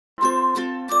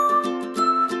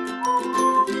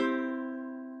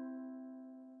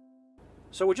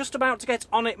So we're just about to get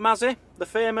on it, Mazzy, the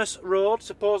famous road,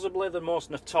 supposedly the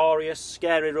most notorious,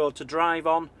 scary road to drive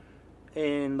on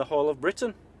in the whole of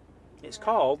Britain. It's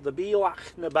called the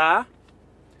Bealach na Bar.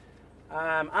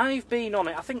 I've been on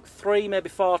it, I think 3, maybe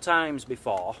 4 times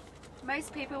before.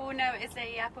 Most people will know it's the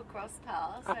Applecross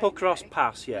Pass. Applecross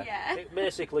Pass, yeah. It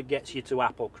basically gets you to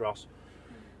Applecross.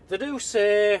 They do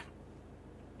say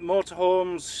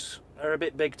motorhomes are a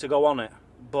bit big to go on it,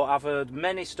 but I've heard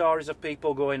many stories of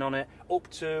people going on it up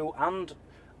to, and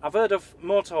I've heard of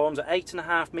motorhomes at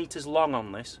 8.5 metres long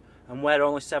on this, and we're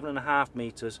only 7.5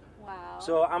 metres. Wow.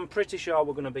 So I'm pretty sure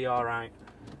we're going to be alright.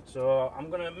 So I'm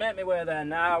going to make my way there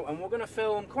now, and we're going to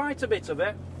film quite a bit of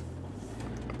it.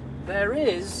 There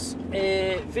is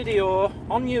a video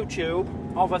on YouTube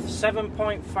of a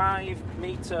 7.5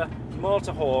 metre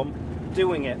motorhome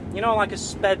doing it. You know, like a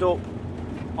sped up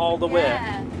all the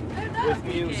way with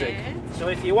music. So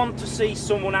if you want to see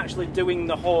someone actually doing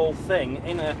the whole thing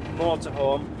in a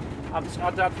motorhome,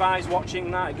 I'd advise watching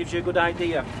that. It gives you a good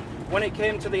idea. When it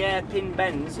came to the hairpin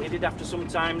bends, he did have to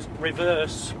sometimes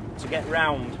reverse to get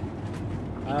round.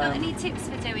 You got any tips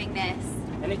for doing this?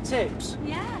 Any tips?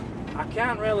 Yeah. I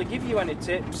can't really give you any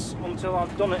tips until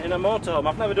I've done it in a motorhome.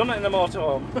 I've never done it in a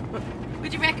motorhome.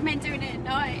 Would you recommend doing it at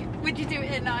night? Would you do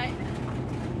it at night?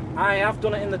 I have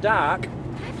done it in the dark.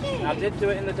 Have you? I did do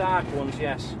it in the dark once,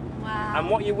 yes. Wow. And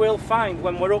what you will find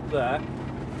when we're up there,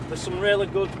 there's some really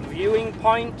good viewing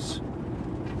points,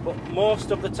 but most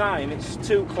of the time it's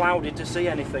too cloudy to see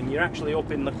anything. You're actually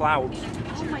up in the clouds.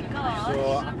 Oh my god.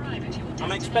 So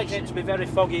I'm expecting it to be very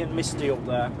foggy and misty up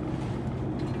there.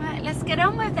 Right, let's get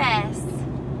on with this.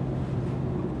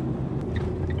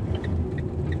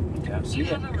 Can't see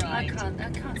it. I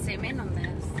can't zoom in on this.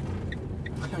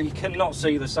 You cannot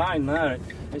see the sign there.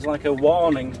 It's like a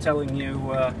warning telling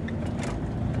you,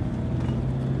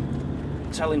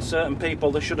 telling certain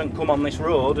people they shouldn't come on this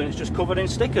road, and it's just covered in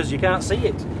stickers. You can't see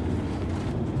it.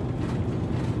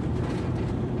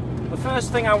 The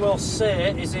first thing I will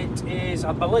say is it is,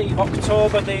 I believe,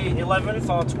 October the 11th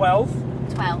or 12th.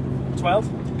 12th.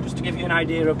 Just to give you an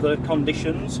idea of the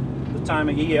conditions, the time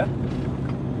of year.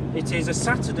 It is a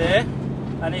Saturday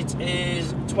and it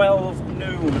is 12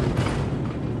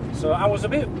 noon. So I was a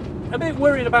bit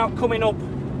worried about coming up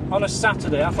on a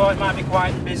Saturday. I thought it might be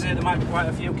quite busy, there might be quite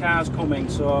a few cars coming,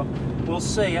 so we'll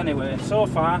see anyway. So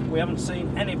far we haven't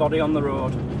seen anybody on the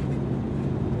road.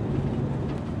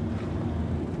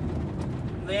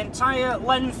 The entire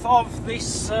length of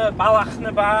this Bealach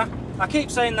na Bar, I keep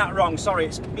saying that wrong, sorry,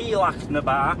 it's Bealach na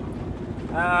Bar.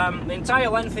 The entire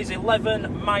length is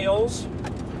 11 miles,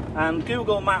 and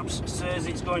Google Maps says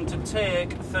it's going to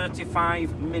take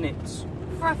 35 minutes.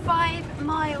 For a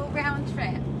 5-mile round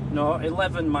trip? No,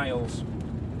 11 miles.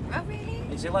 Oh really?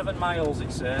 It's 11 miles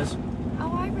it says,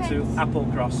 to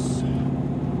Applecross.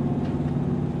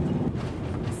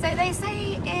 So they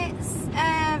say it's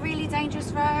a really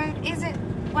dangerous road. Is it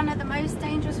one of the most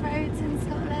dangerous roads in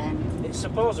Scotland? It's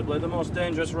supposedly the most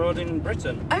dangerous road in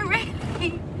Britain. Oh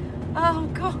really? Oh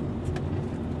god.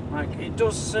 Like, it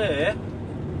does say,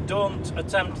 don't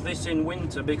attempt this in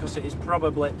winter because it is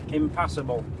probably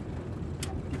impassable.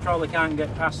 You probably can't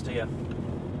get past here.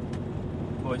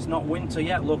 But it's not winter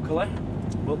yet, luckily.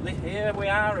 But here we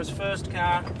are as first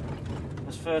car,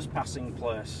 as first passing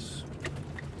place.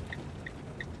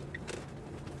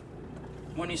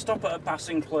 When you stop at a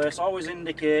passing place, always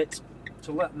indicate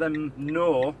to let them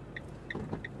know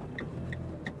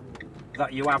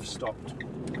that you have stopped.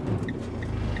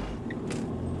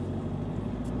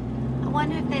 I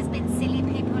wonder if there's been silly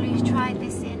people who's tried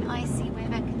this in icy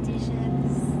weather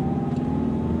conditions.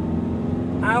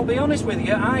 I'll be honest with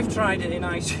you, I've tried it in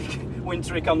icy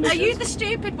wintry conditions. Are you the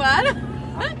stupid one?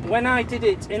 When I did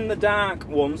it in the dark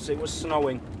once, it was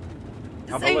snowing.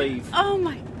 I believe. Oh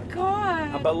my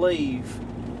god. I believe.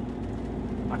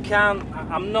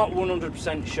 I'm not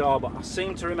 100% sure, but I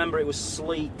seem to remember it was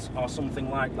sleet or something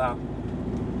like that.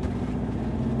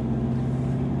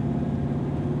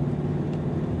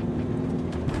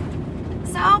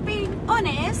 So I'll be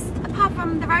honest, apart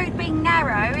from the road being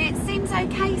narrow, it seems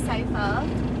okay so far.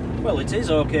 Well, it is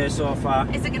okay so far.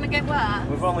 Is it going to get worse?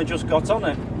 We've only just got on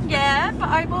it. Yeah, but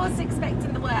I was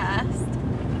expecting the worst.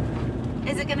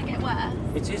 Is it going to get worse?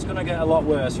 It is going to get a lot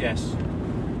worse, yes.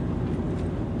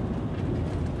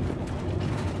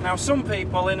 Now, some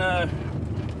people in a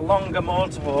longer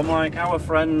motorhome, like our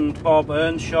friend Bob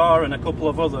Earnshaw and a couple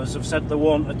of others, have said they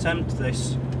won't attempt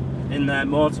this in their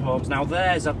motorhomes. Now,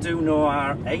 theirs I do know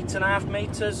are 8.5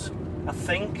 metres, I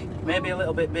think, maybe a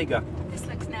little bit bigger. This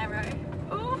looks narrow.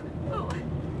 Oh.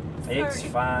 It's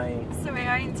fine. Sorry,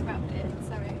 I interrupted.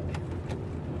 Sorry.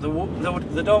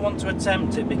 they don't want to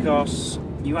attempt it because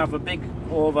you have a big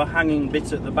overhanging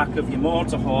bit at the back of your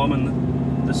motorhome,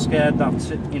 and they're scared that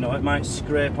it might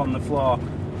scrape on the floor,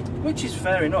 which is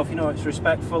fair enough. It's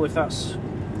respectful. If that's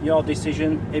your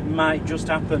decision, it might just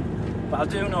happen. But I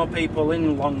do know people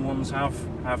in long ones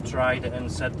have tried it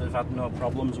and said they've had no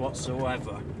problems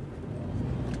whatsoever.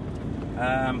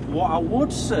 What I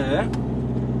would say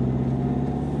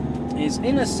is,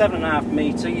 in a 7.5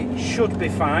 metre, it should be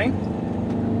fine.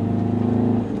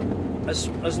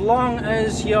 As long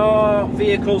as your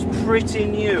vehicle's pretty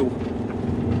new.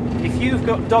 If you've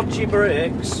got dodgy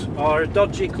brakes or a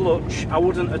dodgy clutch, I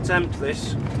wouldn't attempt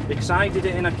this, because I did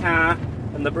it in a car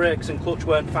and the brakes and clutch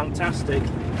weren't fantastic,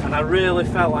 and I really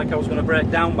felt like I was going to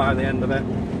break down by the end of it.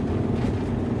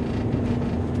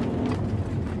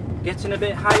 Getting a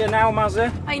bit higher now,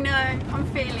 Mazzy? I know, I'm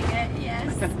feeling it,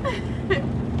 yes.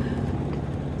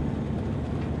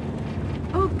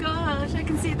 Oh gosh, I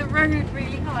can see the road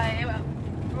really high. Well,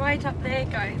 right up there,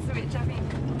 guys, which I think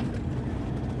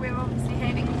we're obviously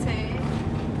heading to.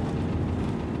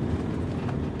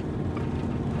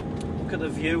 Look at the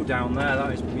view down there,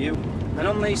 that is beautiful. And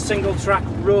on these single track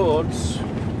roads,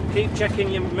 keep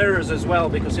checking your mirrors as well,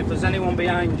 because if there's anyone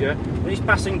behind you, these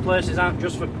passing places aren't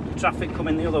just for traffic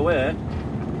coming the other way,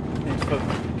 it's for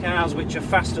cars which are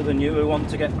faster than you who want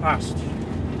to get past.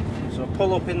 So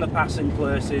pull up in the passing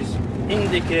places,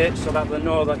 indicate so that they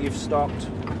know that you've stopped,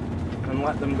 and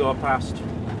let them go past.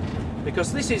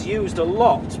 Because this is used a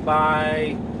lot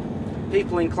by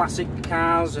people in classic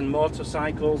cars and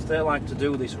motorcycles. They like to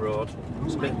do this road.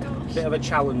 It's a bit of a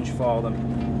challenge for them.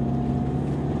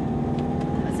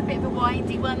 That's a bit of a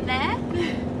windy one there.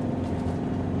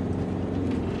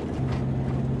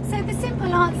 So the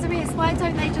simple answer is, why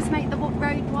don't they just make the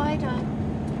road wider?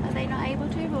 Are they not able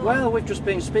to? Or? Well, we've just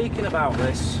been speaking about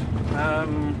this.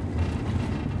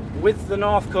 With the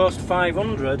North Coast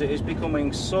 500, it is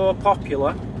becoming so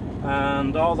popular,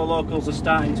 and all the locals are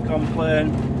starting to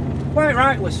complain, quite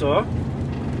rightly so,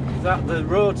 that the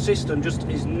road system just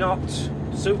is not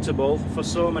suitable for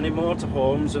so many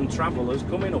motorhomes and travellers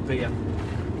coming up here.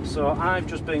 So I've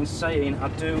just been saying, I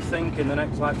do think in the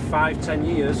next like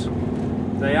 5-10 years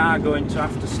they are going to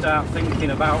have to start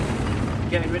thinking about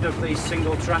getting rid of these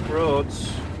single track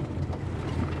roads.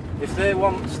 If they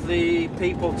want the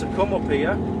people to come up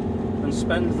here and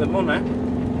spend the money,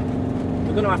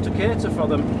 they're going to have to cater for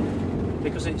them,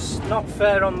 because it's not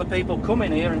fair on the people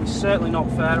coming here, and it's certainly not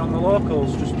fair on the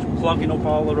locals just clogging up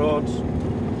all the roads.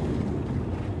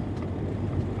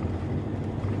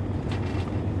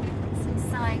 Some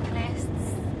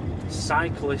cyclists.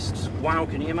 Cyclists, wow,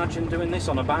 can you imagine doing this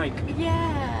on a bike?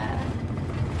 Yeah,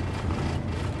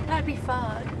 that'd be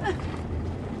fun.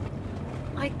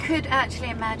 I could actually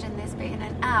imagine this being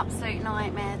an absolute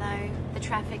nightmare though, the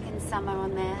traffic in summer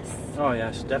on this. Oh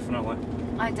yes, definitely.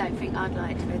 I don't think I'd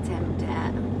like to attempt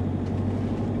it.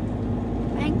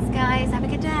 Thanks guys, have a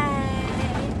good day.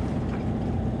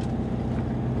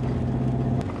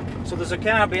 So there's a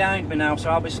car behind me now,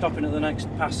 so I'll be stopping at the next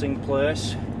passing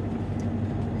place.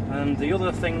 And the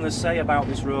other thing they say about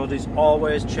this road is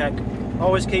always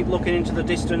keep looking into the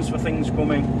distance for things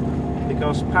coming,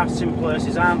 because passing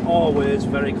places aren't always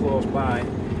very close by.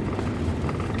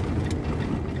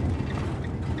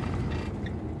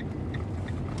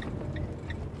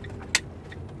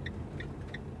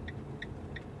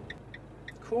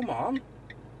 Come on.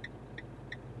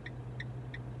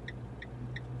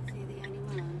 Is he the only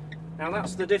one? Now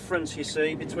that's the difference, you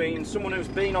see, between someone who's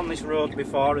been on this road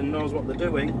before and knows what they're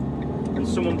doing, and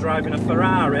someone driving a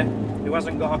Ferrari who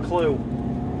hasn't got a clue.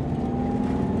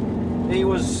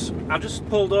 I just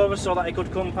pulled over so that he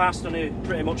could come past, and he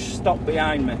pretty much stopped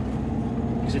behind me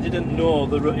because he didn't know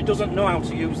he doesn't know how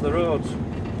to use the roads.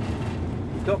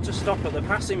 You've got to stop at the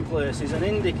passing places and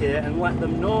indicate and let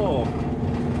them know.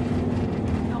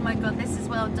 Oh my god, this is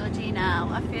well dodgy now.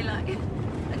 I feel like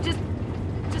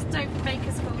just don't make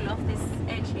us fall off this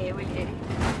edge here, will you?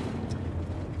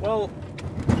 Well,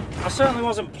 I certainly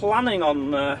wasn't planning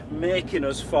on making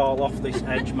us fall off this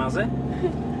edge, Mazzy.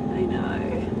 I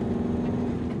know.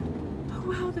 Oh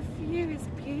wow, the view is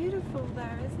beautiful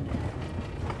there, isn't it?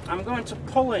 I'm going to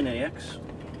pull in here.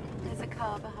 There's a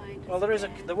car behind us. Well, there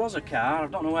was a car. I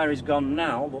don't know where he's gone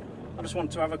now, but I just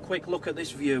want to have a quick look at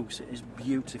this view because it is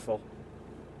beautiful.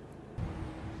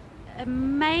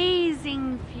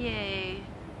 Amazing view.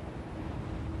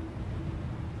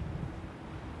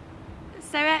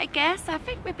 So at a guess, I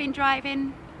think we've been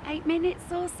driving 8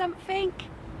 minutes or something.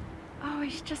 Oh,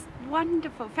 it's just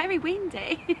wonderful. Very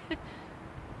windy.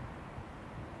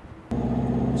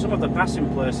 Some of the passing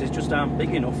places just aren't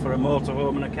big enough for a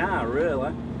motorhome and a car,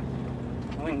 really.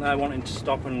 I think they're wanting to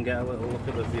stop and get a little look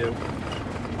at the view.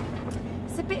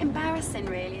 It's a bit embarrassing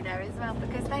really though as well,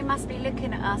 because they must be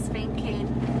looking at us thinking,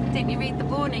 didn't you read the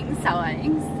warning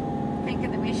signs? Thinking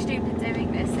that we're stupid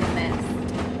doing this in this.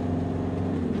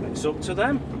 It's up to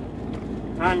them.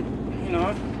 You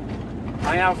know,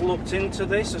 I have looked into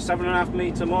this. A 7.5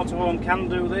 metre motorhome can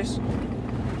do this.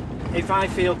 If I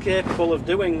feel capable of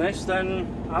doing this,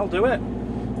 then I'll do it.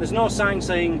 There's no sign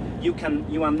saying you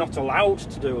are not allowed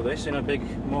to do this in a big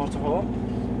motorhome.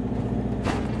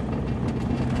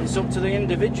 It's up to the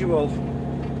individual.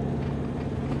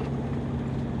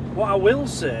 What I will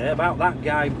say about that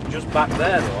guy just back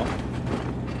there though,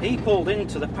 he pulled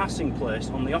into the passing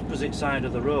place on the opposite side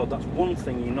of the road. That's one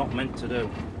thing you're not meant to do.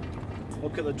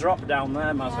 Look at the drop down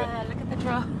there, Mazzy. Yeah, look at the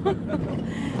drop.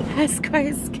 That's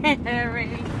quite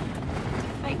scary.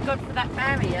 Thank God for that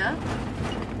barrier.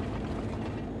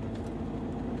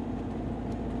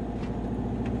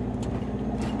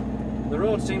 The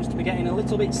road seems to be getting a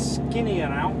little bit skinnier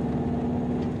now.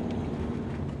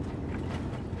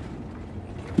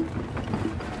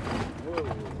 Whoa.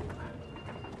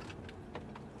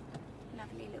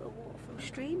 Lovely little waterfall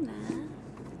stream there.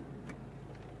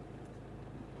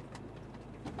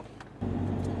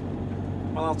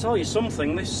 Well, I'll tell you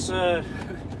something, this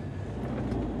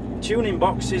tuning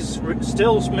box is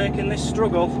still making this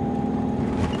struggle.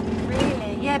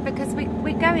 Really? Yeah, because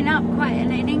we're going up quite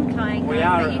an incline. We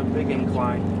are at a big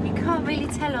incline. You can't really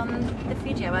tell on the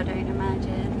video, I don't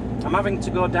imagine. I'm having to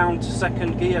go down to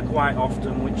second gear quite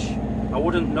often, which I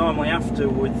wouldn't normally have to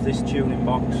with this tuning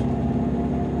box.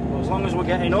 But as long as we're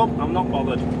getting up, I'm not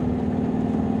bothered.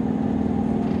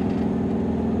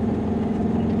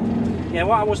 Yeah,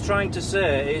 what I was trying to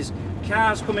say is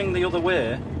cars coming the other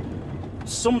way,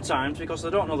 sometimes, because they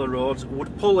don't know the roads,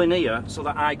 would pull in here so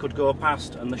that I could go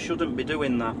past, and they shouldn't be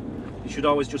doing that. You should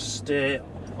always just stay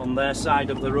on their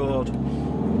side of the road.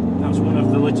 That's one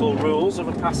of the little rules of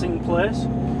a passing place.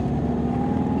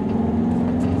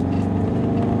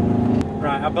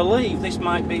 Right, I believe this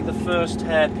might be the first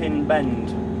hairpin bend.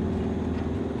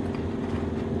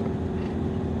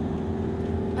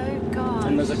 Oh God.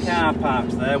 And there's a car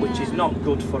parked there, which is not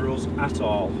good for us at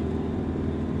all.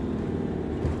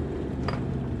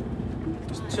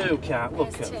 There's two cars,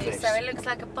 look at this. So it looks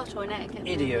like a bottleneck.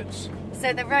 Idiots.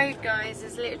 So the road, guys,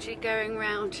 is literally going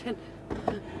round and...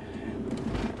 Oh,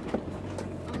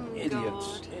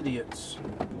 idiots, God. idiots.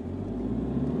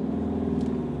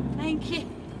 Thank you.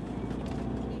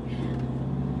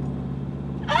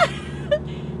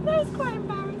 That was quite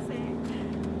embarrassing.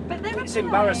 But they were It's polite.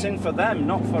 embarrassing for them,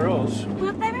 not for us.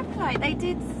 Well, they were polite. They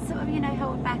did sort of, you know,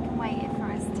 hold back and waited for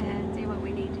us to do what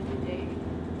we needed to do.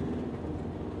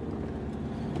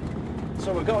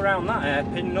 So we got around that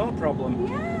hairpin, no problem.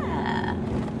 Yeah.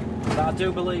 But I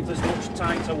do believe there's much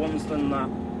tighter ones than that.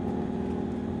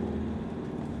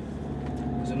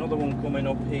 There's another one coming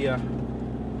up here.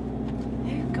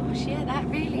 Oh gosh, yeah, that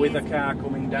really with is. a car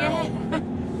coming down. Yeah.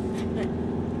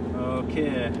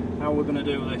 Okay, how are we going to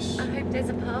do this? I hope there's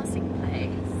a passing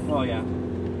place. Oh yeah,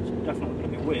 it's definitely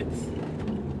going to be width.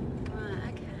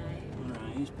 Right, okay.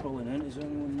 Right, he's pulling in, is there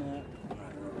anyone there?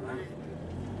 Right.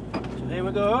 So here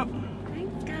we go.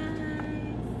 Thanks, guys.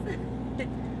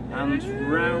 And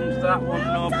round that one,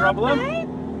 no problem.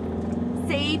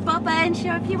 See, Bob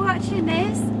Earnshaw, if you're watching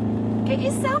this, get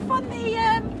yourself on the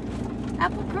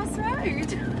Applecross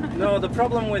Road. No, the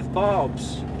problem with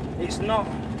Bob's, it's not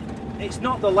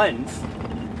the length.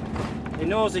 He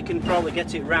knows he can probably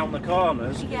get it round the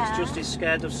corners. Yeah. It's just he's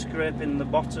scared of scraping the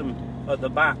bottom at the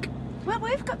back. Well,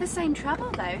 we've got the same trouble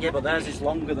though. Yeah, but theirs is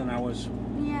longer than ours.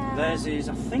 Yeah. Theirs is,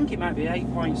 I think it might be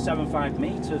 8.75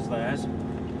 metres, theirs.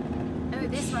 Oh,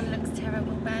 this one looks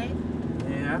terrible, babe.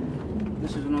 Yeah.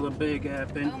 This is another big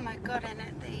hairpin. Oh my God, and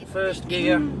at the First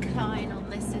gear. incline on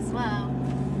this as well.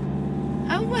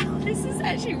 Oh well, this is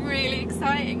actually really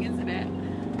exciting, isn't it?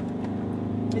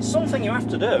 It's something you have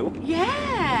to do.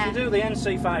 Yeah. If you do the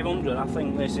NC500, I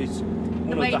think this is one of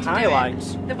the way to do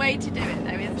highlights. it. The way to do it,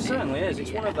 though, isn't it? It certainly is.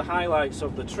 It's one of the highlights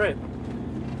of the trip.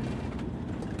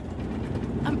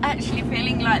 I'm actually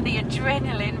feeling like the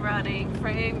adrenaline running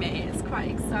through me. It's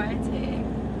quite exciting.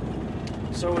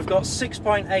 So we've got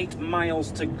 6.8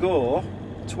 miles to go,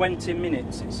 20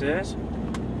 minutes it says.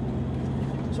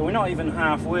 So we're not even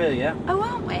halfway yet. Oh,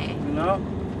 aren't we? You know?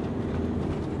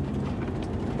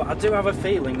 But I do have a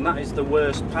feeling that is the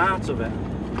worst part of it.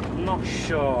 I'm not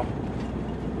sure.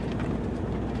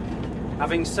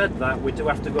 Having said that, we do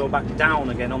have to go back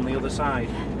down again on the other side.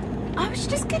 I was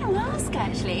just going to ask,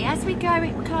 actually, as we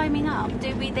go climbing up,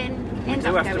 do we then end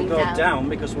up going down? We do have to go down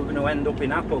because we're going to end up in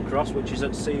Applecross, which is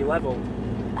at sea level.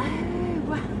 Oh,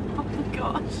 wow. Oh my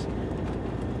gosh.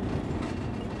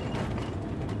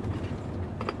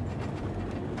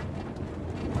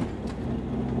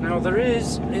 there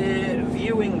is a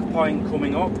viewing point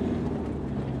coming up.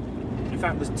 In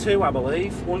fact, there's two, I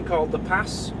believe. One called the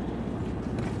Pass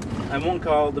and one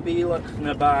called the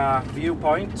a.k.a.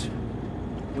 viewpoint,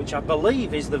 which I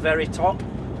believe is the very top.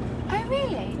 Oh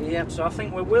really? Yeah, so I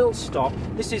think we will stop.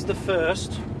 This is the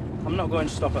first. I'm not going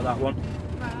to stop at that one.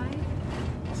 Right.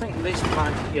 I think this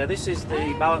might, yeah, this is the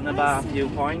a.k.a.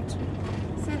 viewpoint.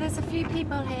 So there's a few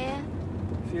people here.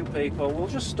 A few people. We'll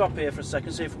just stop here for a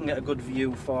second, see if we can get a good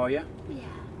view for you. Yeah.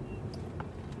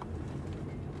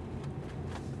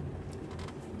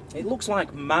 It looks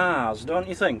like Mars, don't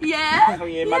you think? Yeah. How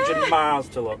you imagine Mars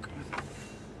to look.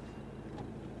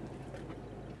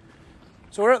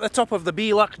 So we're at the top of the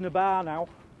a.k.a. now.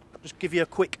 Just give you a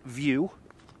quick view.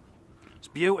 It's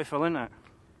beautiful, isn't it?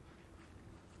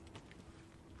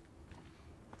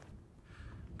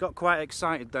 Got quite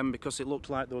excited then because it looked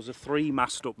like there was a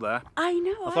 3-mast up there. I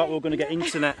know. I thought we were going to get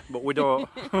internet, but we don't.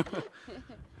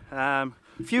 A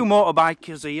few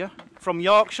motorbikers here. From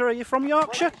Yorkshire. Are you from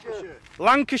Yorkshire?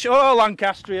 Lancashire. Oh,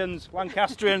 Lancastrians.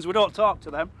 Lancastrians, we don't talk to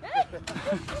them.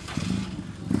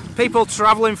 People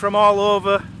travelling from all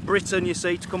over Britain, you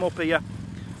see, to come up here.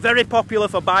 Very popular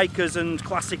for bikers and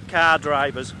classic car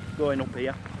drivers going up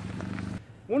here.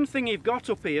 One thing you've got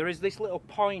up here is this little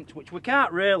point, which we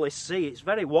can't really see. It's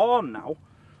very worn now.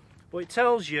 But it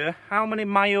tells you how many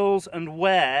miles and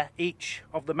where each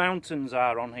of the mountains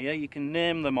are on here. You can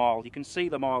name them all. You can see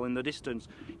them all in the distance.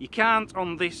 You can't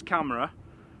on this camera,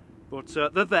 but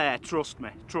they're there, trust me,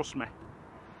 trust me.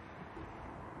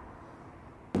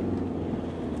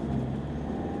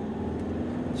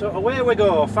 So away we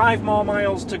go, 5 more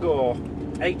miles to go,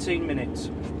 18 minutes.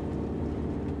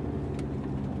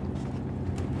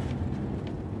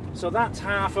 So that's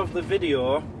half of the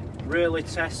video. Really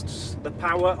tests the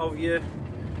power of your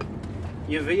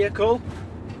vehicle.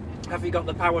 Have you got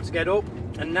the power to get up?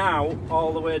 And now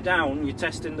all the way down you're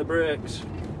testing the brakes.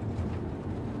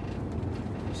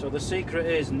 So the secret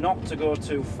is not to go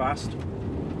too fast,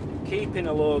 keep in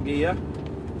a low gear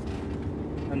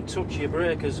and touch your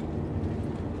breakers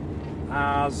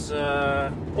as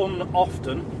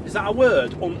unoften, is that a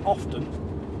word? Unoften?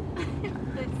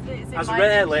 it's as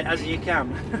rarely as you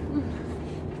can.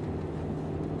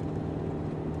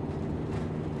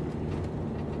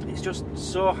 It's just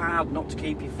so hard not to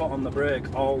keep your foot on the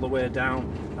brake all the way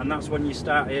down, and that's when you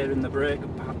start hearing the brake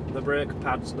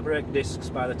pads, the brake discs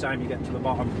by the time you get to the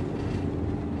bottom.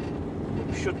 But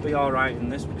we should be alright in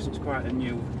this because it's quite a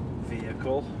new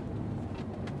vehicle.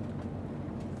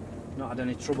 Not had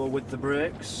any trouble with the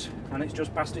brakes, and it's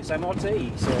just passed its MOT,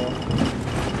 so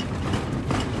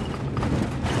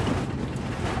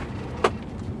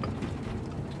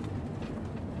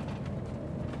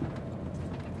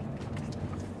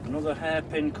another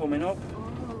hairpin coming up.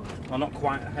 Oh. Well, not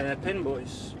quite a hairpin, but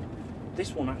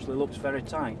this one actually looks very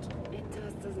tight. It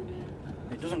does, doesn't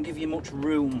it? It doesn't give you much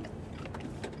room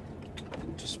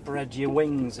to spread your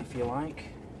wings, if you like.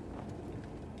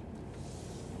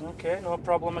 Okay, no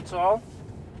problem at all.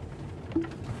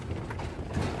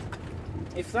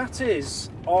 If that is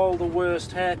all the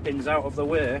worst hairpins out of the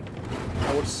way,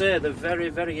 I would say they're very,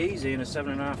 very easy in a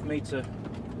 7.5 metre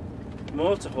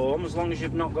motorhome, as long as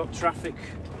you've not got traffic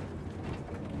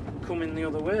coming the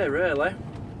other way, really.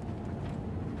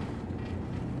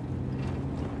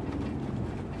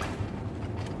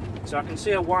 So I can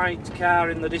see a white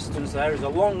car in the distance there. It's a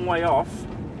long way off.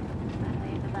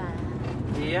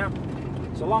 Yeah,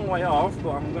 it's a long way off,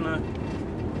 but I'm gonna...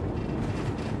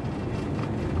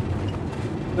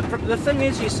 The thing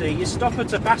is, you see, you stop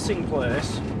at a passing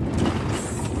place,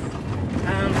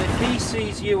 and if he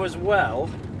sees you as well,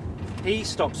 he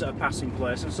stops at a passing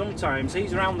place, and sometimes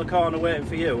he's around the corner waiting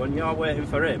for you and you're waiting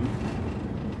for him.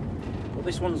 But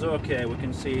this one's okay, we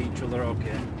can see each other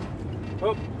okay.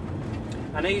 Oh,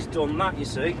 and he's done that, you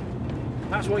see.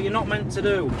 That's what you're not meant to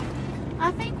do.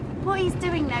 I think what he's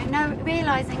doing though,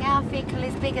 realising our vehicle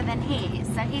is bigger than his,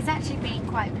 so he's actually being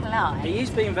quite polite. He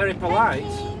is being very polite,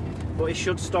 but he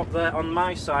should stop there on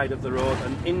my side of the road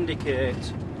and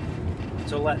indicate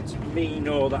to let me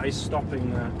know that he's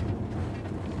stopping there.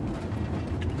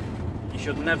 You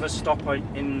should never stop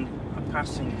in a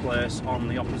passing place on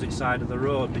the opposite side of the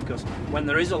road, because when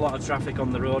there is a lot of traffic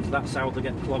on the road, that's how they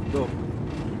get clogged up.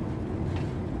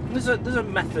 There's a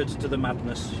method to the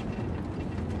madness.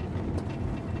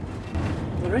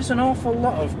 There is an awful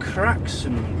lot of cracks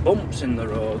and bumps in the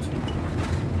road.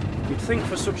 You'd think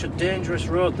for such a dangerous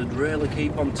road they'd really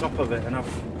keep on top of it and have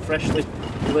freshly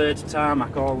laid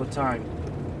tarmac all the time.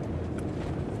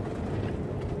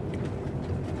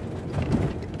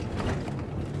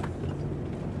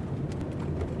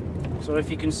 So if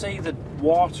you can see the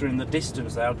water in the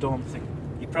distance there, I don't think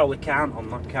you probably can't on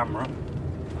that camera.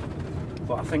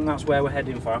 But I think that's where we're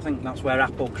heading for. I think that's where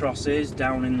Applecross is,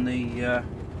 down in the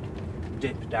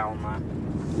dip down there.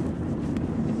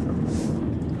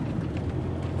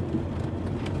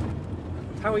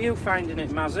 How are you finding it,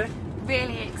 Mazzy?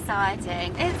 Really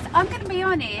exciting. I'm going to be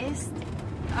honest,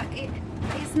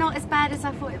 it's not as bad as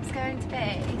I thought it was going to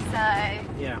be. So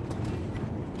yeah,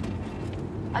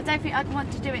 I don't think I'd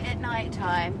want to do it at night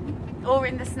time or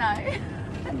in the snow.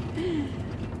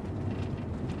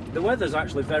 The weather's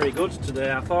actually very good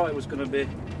today. I thought it was going to be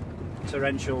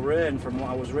torrential rain from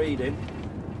what I was reading.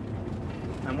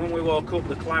 And when we woke up,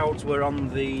 the clouds were on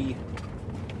the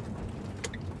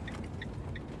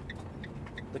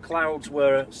clouds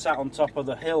were sat on top of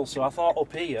the hill, so I thought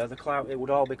up here it would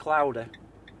all be cloudy.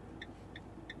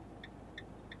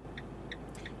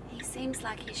 He seems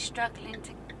like he's struggling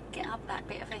to get up that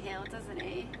bit of a hill, doesn't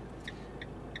he?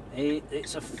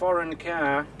 It's a foreign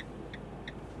car.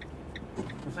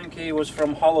 I think he was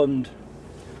from Holland.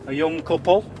 A young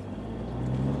couple.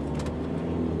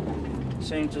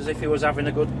 Seemed as if he was having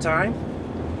a good time.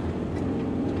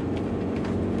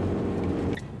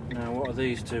 Now what are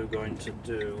these two going to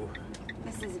do?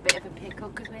 This is a bit of a pickle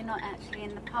because we're not actually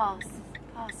in the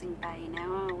passing bay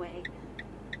now, are we?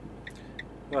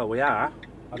 Well, we are.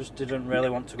 I just didn't really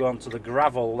want to go onto the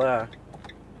gravel there.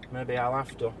 Maybe I'll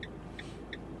have to.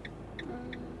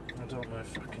 I don't know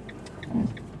if I can.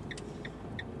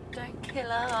 Don't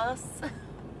kill us.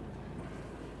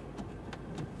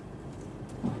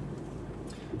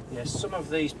 Yes, some of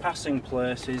these passing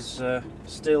places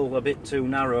still a bit too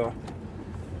narrow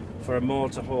for a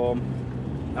motorhome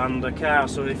and a car,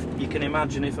 so if you can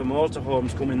imagine if a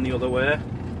motorhome's coming the other way,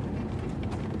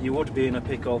 you would be in a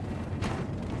pickle.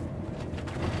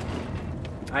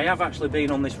 I have actually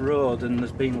been on this road and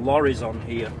there's been lorries on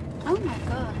here. Oh my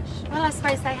gosh. Well, I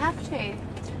suppose they have to.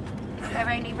 It's their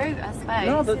only route, I suppose.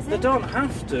 No, they don't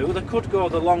have to. They could go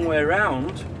the long way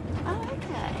round. Oh,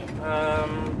 okay.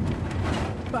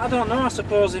 But I don't know. I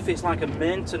suppose if it's like a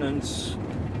maintenance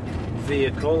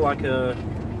vehicle, like a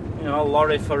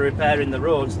lorry for repairing the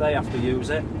roads, they have to use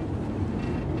it.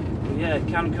 But yeah, it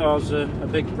can cause a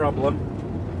big problem.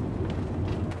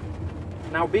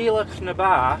 Now, Bila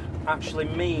Knabar actually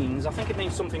means, I think it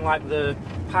means something like the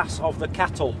pass of the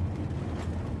cattle,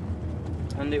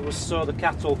 and it was so the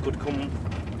cattle could come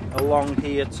along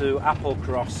here to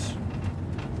Applecross.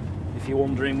 If you're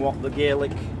wondering what the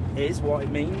Gaelic is, what it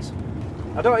means,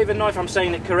 I don't even know if I'm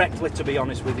saying it correctly, to be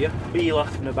honest with you. Bila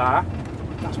Knabar,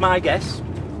 that's my guess.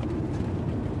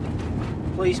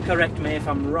 Please correct me if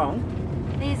I'm wrong.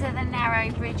 These are the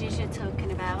narrow bridges you're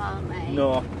talking about, aren't they?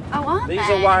 No. Oh, aren't they? These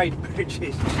are wide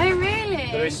bridges. Oh,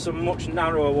 really? There is some much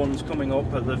narrower ones coming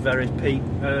up at the very peak,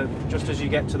 just as you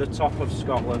get to the top of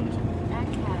Scotland.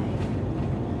 Okay.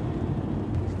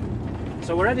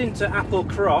 So we're heading to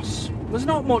Applecross. There's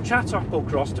not much at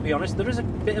Applecross, to be honest. There is a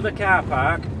bit of a car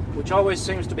park, which always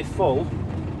seems to be full.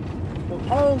 But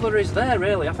all there is there,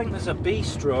 really, I think there's a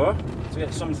bistro to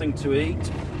get something to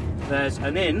eat. There's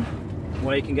an inn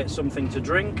where you can get something to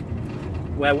drink.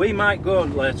 Where we might go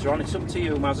later on, it's up to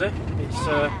you, Mazzy.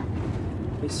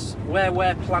 It's where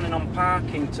we're planning on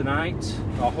parking tonight,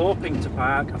 or hoping to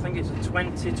park. I think it's a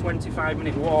 20-25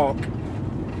 minute walk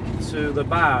to the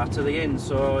bar, to the inn,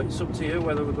 so it's up to you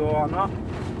whether we go or not.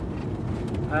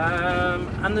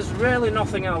 And there's really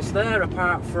nothing else there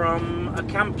apart from a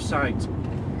campsite.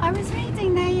 I was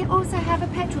reading they also have a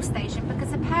petrol station,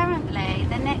 because apparently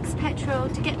the next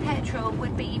to get petrol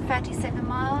would be 37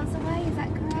 miles away, is that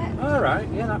correct? Alright,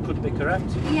 yeah, that could be correct.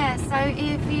 Yeah, so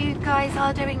if you guys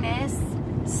are doing this,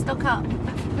 stock up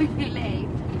before you leave.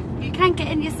 You can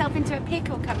get yourself into a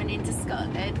pickle coming into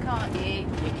Scotland, can't you?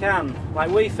 You can. Like,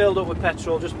 we filled up with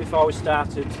petrol just before we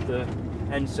started the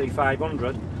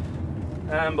NC500.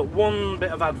 But one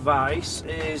bit of advice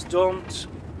is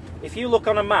if you look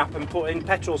on a map and put in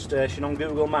petrol station on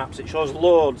Google Maps, it shows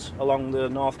loads along the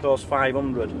North Coast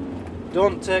 500.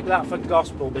 Don't take that for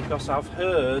gospel, because I've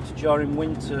heard during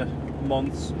winter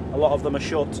months a lot of them are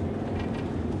shut.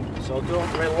 So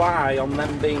don't rely on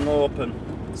them being open.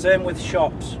 Same with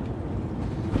shops.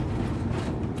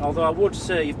 Although I would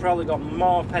say you've probably got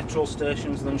more petrol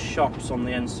stations than shops on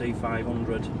the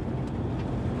NC500.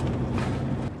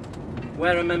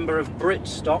 We're a member of Brit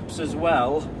Stops as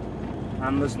well,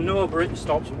 and there's no Brit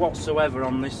Stops whatsoever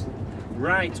on this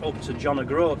right up to John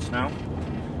O'Groats now.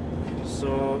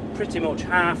 So pretty much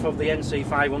half of the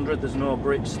NC500 there's no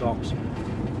Brit Stops.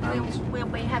 And we'll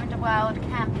be having to wild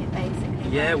camp it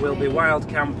basically. yeah, we'll be wild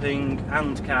camping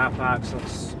and car parks.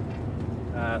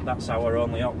 That's our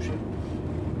only option.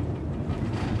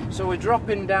 So we're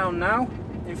dropping down now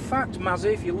In fact,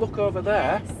 Mazzy, if you look over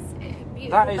there,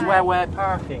 yes, that is where we're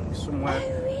parking, somewhere.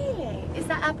 Oh, really? Is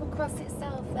that Applecross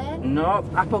itself then? No,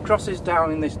 Applecross is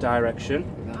down in this direction.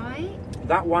 Right.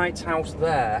 That white house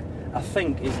there, I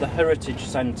think, is the Heritage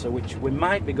Centre, which we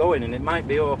might be going in, it might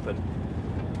be open.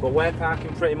 But we're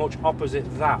parking pretty much opposite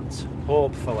that,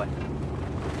 hopefully.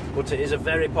 But it is a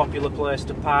very popular place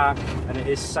to park, and it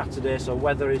is Saturday, so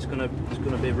whether there's going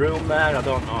to be room there, I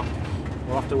don't know.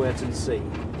 We'll have to wait and see.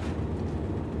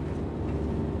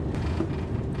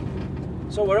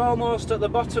 So we're almost at the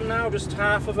bottom now, just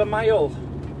half of a mile.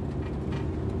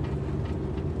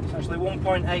 It's actually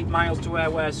 1.8 miles to where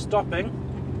we're stopping.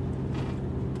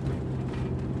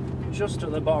 Just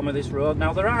at the bottom of this road.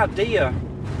 Now there are deer.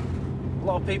 A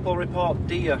lot of people report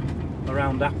deer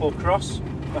around Applecross,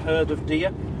 a herd of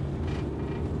deer.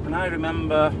 And I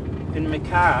remember in my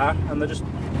car, and I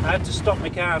had to stop my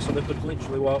car so they could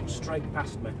literally walk straight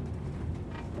past me.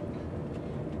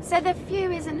 So the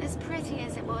view isn't as pretty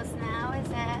as it was now, is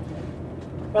it?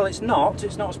 Well, it's not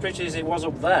as pretty as it was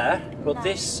up there, but No.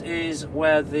 this is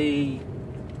where the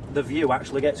view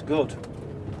actually gets good.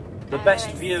 The best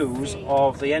I views see.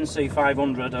 of the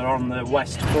NC500 are on the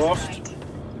west coast,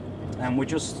 and we're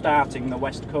just starting the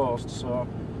west coast, so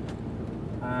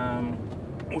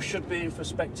we should be in for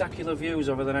spectacular views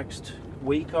over the next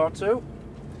week or two.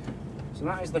 So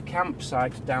that is the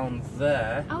campsite down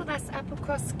there. Oh, that's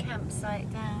Applecross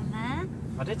campsite down there.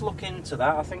 I did look into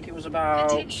that. I think it was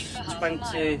about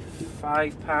 £25.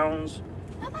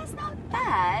 Oh, that's not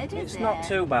bad, is it? It's not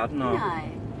too bad, no. No.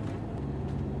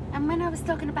 And when I was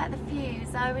talking about the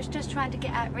views, I was just trying to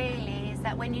get at really is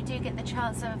that when you do get the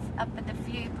chance of up at the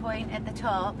viewpoint at the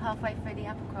top, halfway through the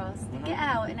Applecross, you get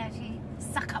out and actually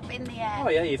suck up in the air. Oh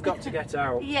yeah, you've got to get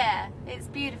out. Yeah, it's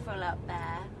beautiful up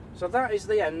there. So that is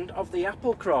the end of the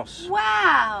Applecross.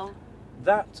 Wow!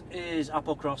 That is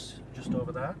Applecross just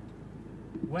over there.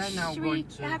 We're now Should going we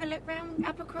to... have a look round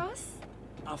Applecross?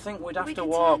 I think we'd have We to can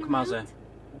walk, turn Mazzy. around.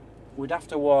 We'd have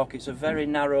to walk. It's a very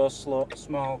narrow,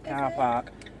 small car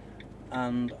park,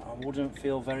 and I wouldn't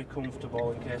feel very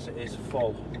comfortable in case it is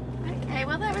full. Okay,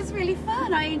 well that was really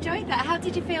fun. I enjoyed that. How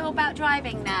did you feel about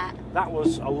driving that? That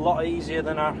was a lot easier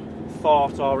than I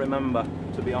thought or remember,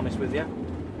 to be honest with you.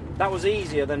 That was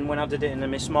easier than when I did it in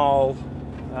my small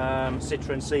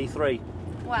Citroen C3.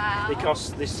 Wow.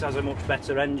 Because this has a much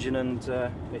better engine and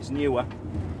it's newer.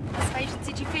 I suppose,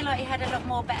 did you feel like you had a lot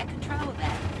more better control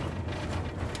there?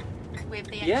 With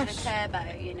the extra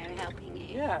turbo, you know, helping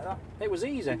you? Yeah, it was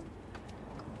easy.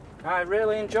 I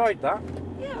really enjoyed that.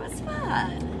 Yeah, it was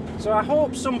fun. So I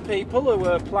hope some people who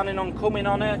were planning on coming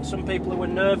on it, some people who were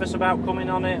nervous about coming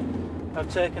on it, have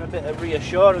taken a bit of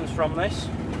reassurance from this.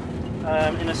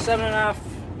 In a 7.5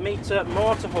 metre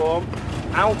motorhome,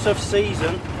 out of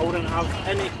season, I wouldn't have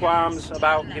any qualms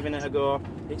about giving it a go.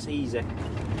 It's easy.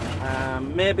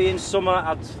 Maybe in summer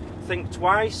I'd think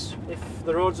twice if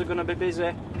the roads are going to be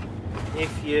busy.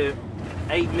 If you're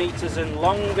 8 metres and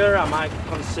longer, I might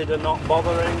consider not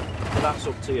bothering, but that's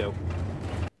up to you.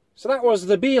 So that was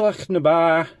the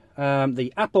Bielachnabar,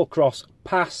 the Applecross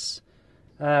Pass.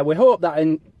 We hope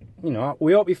that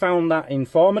we hope you found that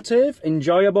informative,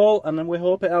 enjoyable, and then we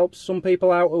hope it helps some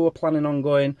people out who are planning on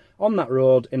going on that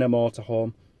road in a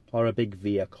motorhome or a big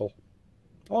vehicle.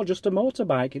 Or just a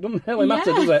motorbike, it doesn't really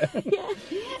matter, does it? Yeah.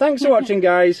 Thanks for watching,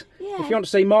 guys. Yeah. If you want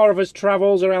to see more of us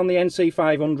travels around the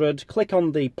NC500, click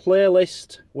on the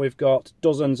playlist. We've got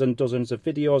dozens and dozens of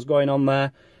videos going on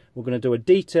there. We're going to do a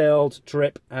detailed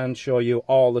trip and show you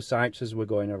all the sites as we're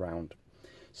going around.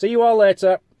 See you all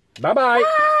later. Bye-bye.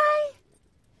 Bye!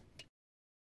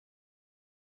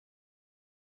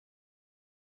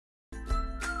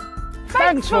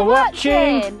 Thanks for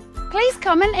watching. Please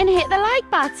comment and hit the like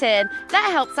button. That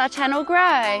helps our channel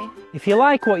grow. If you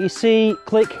like what you see,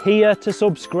 click here to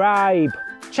subscribe.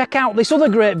 Check out this other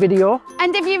great video.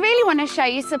 And if you really want to show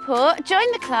your support, join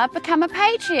the club, become a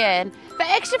Patreon for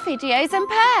extra videos and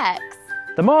perks.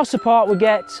 The more support we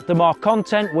get, the more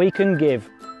content we can give.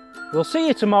 We'll see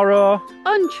you tomorrow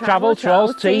On Travel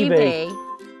Trolls TV.